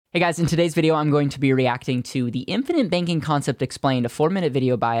Hey guys, in today's video, I'm going to be reacting to the infinite banking concept explained, a 4-minute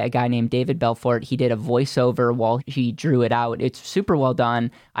video by a guy named David Belfort. He did a voiceover while he drew it out. It's super well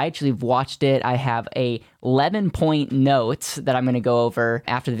done. I actually watched it. I have a 11-point notes that I'm going to go over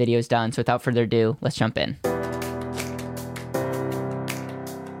after the video is done. So without further ado, let's jump in.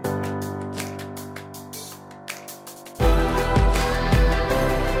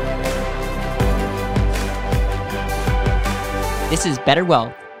 This is Better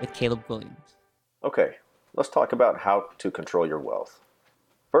Wealth with Caleb Williams. Okay, let's talk about how to control your wealth.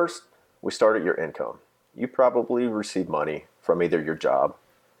 First, we start at your income. You probably receive money from either your job,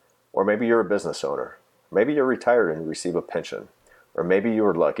 or maybe you're a business owner. Maybe you're retired and you receive a pension, or maybe you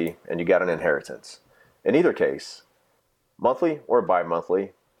were lucky and you got an inheritance. In either case, monthly or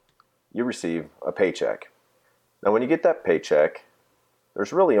bi-monthly, you receive a paycheck. Now, when you get that paycheck,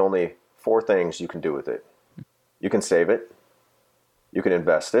 there's really only 4 things you can do with it. You can save it, you can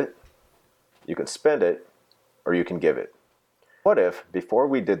invest it, you can spend it, or you can give it. What if, before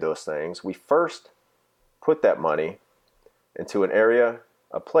we did those things, we first put that money into an area,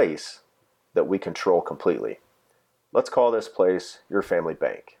 a place that we control completely? Let's call this place your family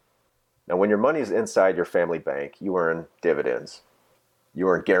bank. Now, when your money is inside your family bank, you earn dividends. You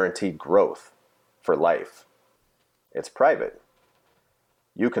earn guaranteed growth for life. It's private.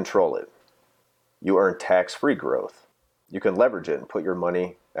 You control it. You earn tax-free growth. You can leverage it and put your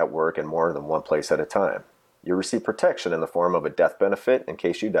money at work in more than one place at a time. You receive protection in the form of a death benefit in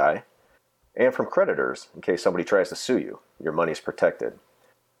case you die, and from creditors in case somebody tries to sue you. Your money is protected.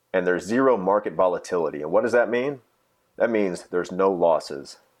 And there's zero market volatility. And what does that mean? That means there's no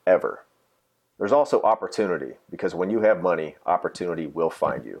losses, ever. There's also opportunity, because when you have money, opportunity will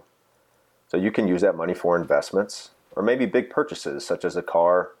find you. So you can use that money for investments, or maybe big purchases such as a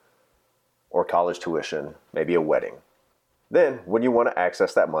car or college tuition, maybe a wedding. Then, when you want to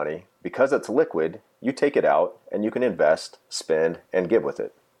access that money, because it's liquid, you take it out and you can invest, spend, and give with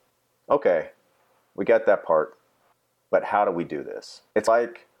it. Okay, we got that part, but how do we do this? It's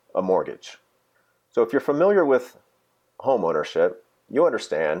like a mortgage. So if you're familiar with home ownership, you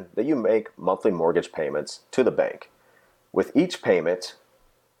understand that you make monthly mortgage payments to the bank. With each payment,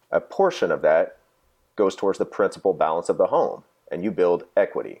 a portion of that goes towards the principal balance of the home, and you build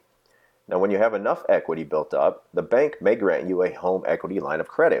equity. Now, when you have enough equity built up, the bank may grant you a home equity line of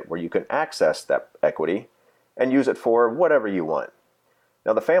credit where you can access that equity and use it for whatever you want.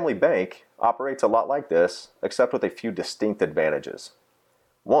 Now, the family bank operates a lot like this, except with a few distinct advantages.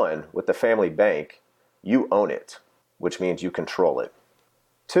 One, with the family bank, you own it, which means you control it.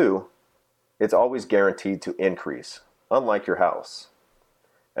 2, it's always guaranteed to increase, unlike your house.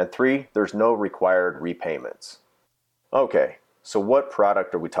 And 3, there's no required repayments. Okay. So what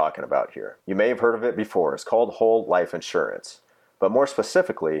product are we talking about here? You may have heard of it before. It's called whole life insurance. But more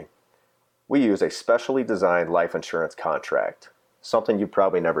specifically, we use a specially designed life insurance contract, something you've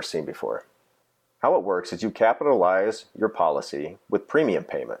probably never seen before. How it works is you capitalize your policy with premium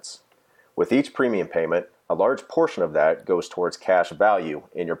payments. With each premium payment, a large portion of that goes towards cash value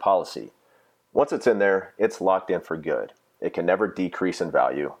in your policy. Once it's in there, it's locked in for good. It can never decrease in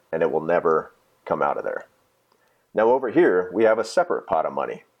value, and it will never come out of there. Now over here, we have a separate pot of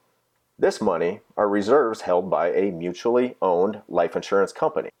money. This money are reserves held by a mutually owned life insurance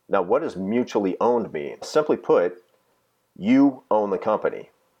company. Now, what does mutually owned mean? Simply put, you own the company,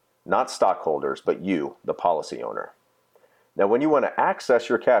 not stockholders, but you, the policy owner. Now, when you want to access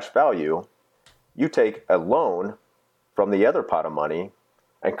your cash value, you take a loan from the other pot of money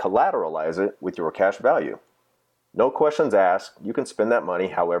and collateralize it with your cash value. No questions asked. You can spend that money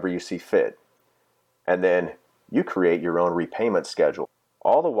however you see fit. And then you create your own repayment schedule.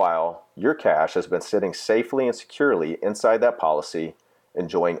 All the while, your cash has been sitting safely and securely inside that policy,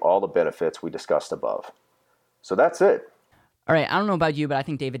 enjoying all the benefits we discussed above. So that's it. All right, I don't know about you, but I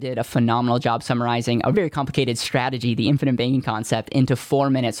think David did a phenomenal job summarizing a very complicated strategy, the infinite banking concept, into 4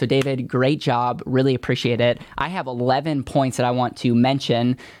 minutes. So David, great job. Really appreciate it. I have 11 points that I want to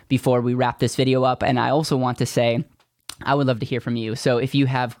mention before we wrap this video up. And I also want to say, I would love to hear from you. So if you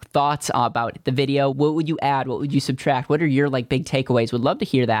have thoughts about the video, what would you add? What would you subtract? What are your big takeaways? Would love to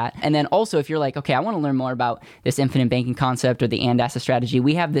hear that. And then also if you're like, okay, I want to learn more about this infinite banking concept or the and asset strategy,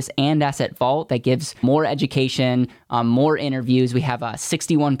 we have this and asset vault that gives more education, more interviews. We have a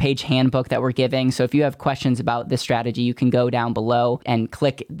 61-page handbook that we're giving. So if you have questions about this strategy, you can go down below and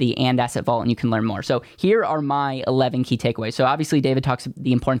click the and asset vault and you can learn more. So here are my 11 key takeaways. So obviously David talks about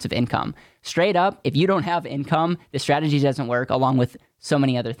the importance of income. Straight up, if you don't have income, the strategy doesn't work, along with so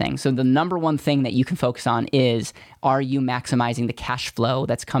many other things. So the number one thing that you can focus on is, are you maximizing the cash flow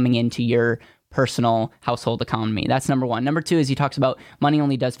that's coming into your personal household economy. That's number one. Number two is he talks about money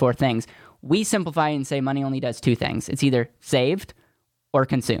only does 4 things. We simplify and say money only does 2 things. It's either saved or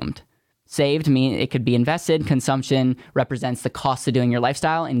consumed. Saved means it could be invested. Consumption represents the cost of doing your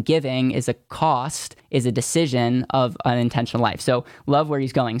lifestyle, and giving is a decision of an intentional life. So love where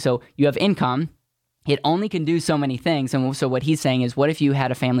he's going. So you have income. It only can do so many things. And so what he's saying is, what if you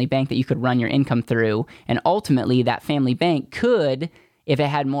had a family bank that you could run your income through? And ultimately that family bank could, if it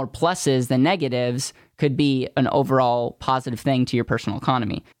had more pluses than negatives, could be an overall positive thing to your personal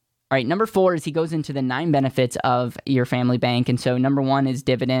economy. All right, number 4 is he goes into the 9 benefits of your family bank. And so number 1 is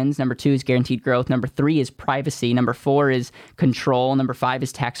dividends. Number 2 is guaranteed growth. Number 3 is privacy. Number 4 is control. Number 5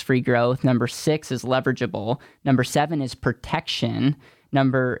 is tax-free growth. Number 6 is leverageable. Number 7 is protection.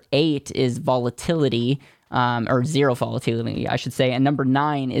 Number 8 is volatility, or zero volatility, I should say. And number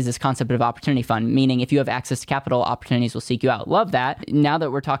 9 is this concept of opportunity fund, meaning if you have access to capital, opportunities will seek you out. Love that. Now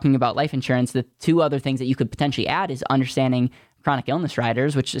that we're talking about life insurance, the 2 other things that you could potentially add is understanding chronic illness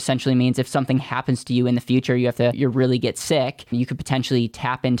riders, which essentially means if something happens to you in the future, you really get sick, you could potentially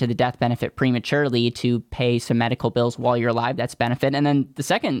tap into the death benefit prematurely to pay some medical bills while you're alive. That's benefit. And then the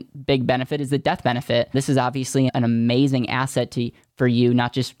second big benefit is the death benefit. This is obviously an amazing asset for you,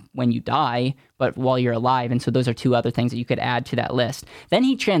 not just when you die, but while you're alive. And so those are 2 other things that you could add to that list. Then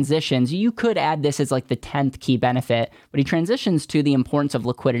he transitions. You could add this as like the 10th key benefit, but he transitions to the importance of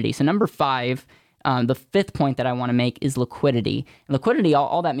liquidity. So number 5, the 5th point that I want to make is liquidity. And liquidity,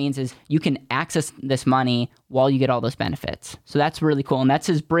 all that means is you can access this money while you get all those benefits. So that's really cool. And that's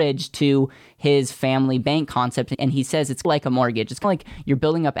his bridge to his family bank concept. And he says it's like a mortgage. It's kind of like you're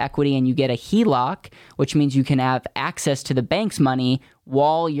building up equity and you get a HELOC, which means you can have access to the bank's money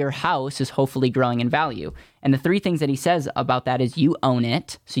while your house is hopefully growing in value. And the 3 things that he says about that is you own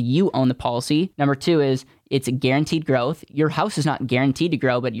it. So you own the policy. Number 2 is it's a guaranteed growth. Your house is not guaranteed to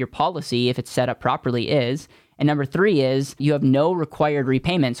grow, but your policy, if it's set up properly, is. And number 3 is you have no required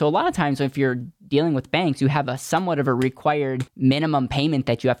repayment. So a lot of times if you're dealing with banks, you have a somewhat of a required minimum payment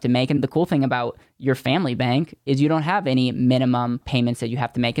that you have to make. And the cool thing about your family bank is you don't have any minimum payments that you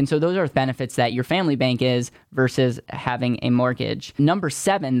have to make. And so those are benefits that your family bank is versus having a mortgage. Number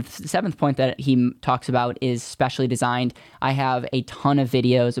 7th point that he talks about is specially designed. I have a ton of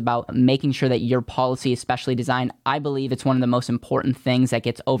videos about making sure that your policy is specially designed. I believe it's one of the most important things that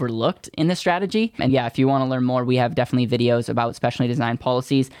gets overlooked in this strategy. And yeah, if you want to learn more, we have definitely videos about specially designed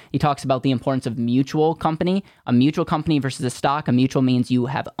policies. He talks about the importance of mutual company, a mutual company versus a stock. A mutual means you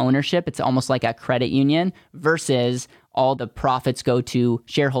have ownership. It's almost like a credit union versus all the profits go to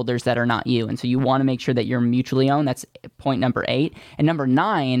shareholders that are not you. And so you want to make sure that you're mutually owned. That's point number 8. And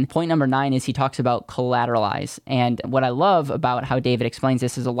point number 9 is he talks about collateralize. And what I love about how David explains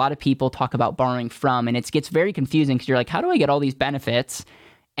this is a lot of people talk about borrowing from, and it gets very confusing because you're like, how do I get all these benefits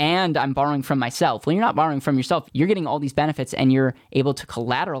and I'm borrowing from myself? Well, you're not borrowing from yourself. You're getting all these benefits and you're able to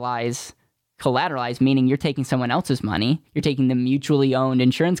collateralize, meaning you're taking someone else's money. You're taking the mutually owned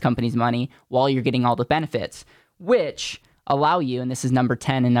insurance company's money while you're getting all the benefits, which allow you, and this is number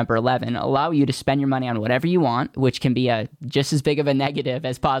 10 and number 11, allow you to spend your money on whatever you want, which can be just as big of a negative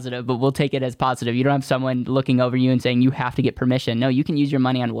as positive, but we'll take it as positive. You don't have someone looking over you and saying you have to get permission. No, you can use your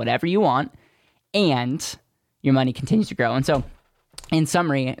money on whatever you want, and your money continues to grow. And so in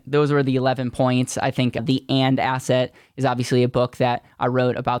summary, those were the 11 points. I think The And Asset is obviously a book that I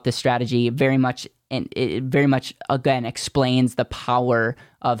wrote about this strategy very much, and it very much, again, explains the power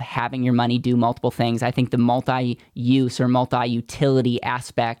of having your money do multiple things. I think the multi-use or multi-utility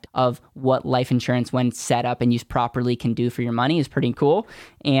aspect of what life insurance, when set up and used properly, can do for your money is pretty cool.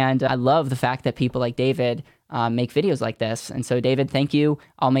 And I love the fact that people like David make videos like this. And so David, thank you.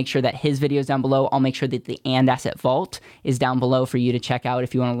 I'll make sure that his video is down below. I'll make sure that the And Asset Vault is down below for you to check out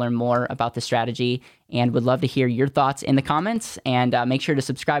if you want to learn more about the strategy, and would love to hear your thoughts in the comments. And make sure to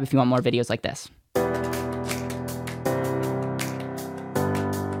subscribe if you want more videos like this.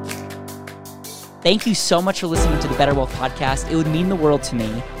 Thank you so much for listening to the Better Wealth Podcast. It would mean the world to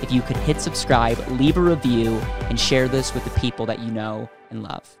me if you could hit subscribe, leave a review, and share this with the people that you know and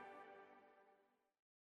love.